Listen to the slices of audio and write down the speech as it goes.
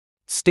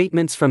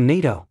Statements from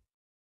NATO.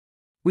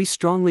 We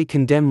strongly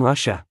condemn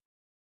Russia.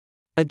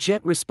 A jet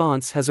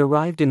response has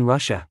arrived in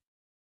Russia.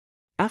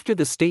 After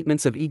the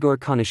statements of Igor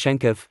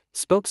Konashenkov,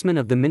 spokesman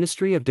of the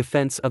Ministry of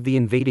Defense of the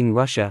invading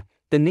Russia,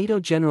 the NATO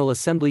General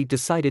Assembly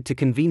decided to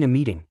convene a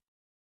meeting.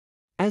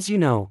 As you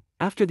know,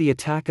 after the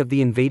attack of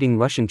the invading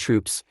Russian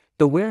troops,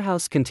 the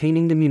warehouse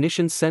containing the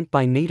munitions sent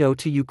by NATO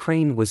to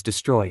Ukraine was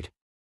destroyed.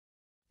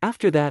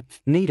 After that,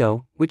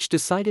 NATO, which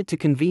decided to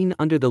convene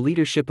under the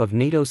leadership of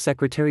NATO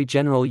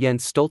Secretary-General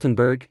Jens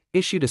Stoltenberg,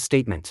 issued a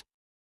statement.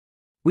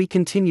 We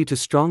continue to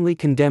strongly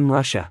condemn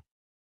Russia.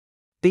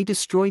 They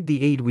destroyed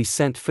the aid we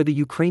sent for the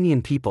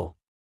Ukrainian people.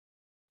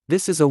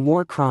 This is a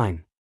war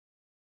crime.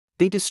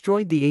 They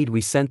destroyed the aid we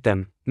sent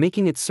them,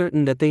 making it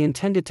certain that they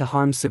intended to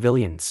harm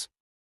civilians.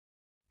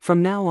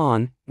 From now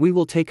on, we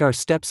will take our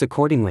steps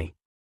accordingly.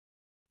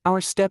 Our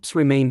steps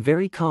remain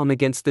very calm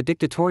against the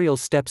dictatorial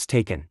steps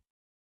taken.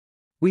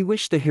 We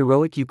wish the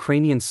heroic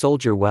Ukrainian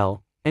soldier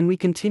well, and we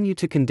continue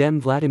to condemn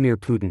Vladimir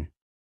Putin.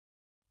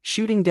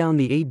 Shooting down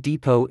the aid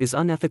depot is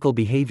unethical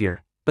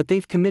behavior, but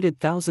they've committed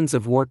thousands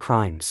of war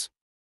crimes.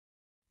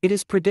 It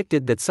is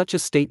predicted that such a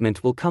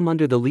statement will come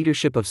under the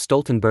leadership of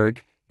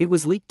Stoltenberg. It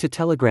was leaked to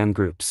Telegram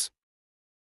groups.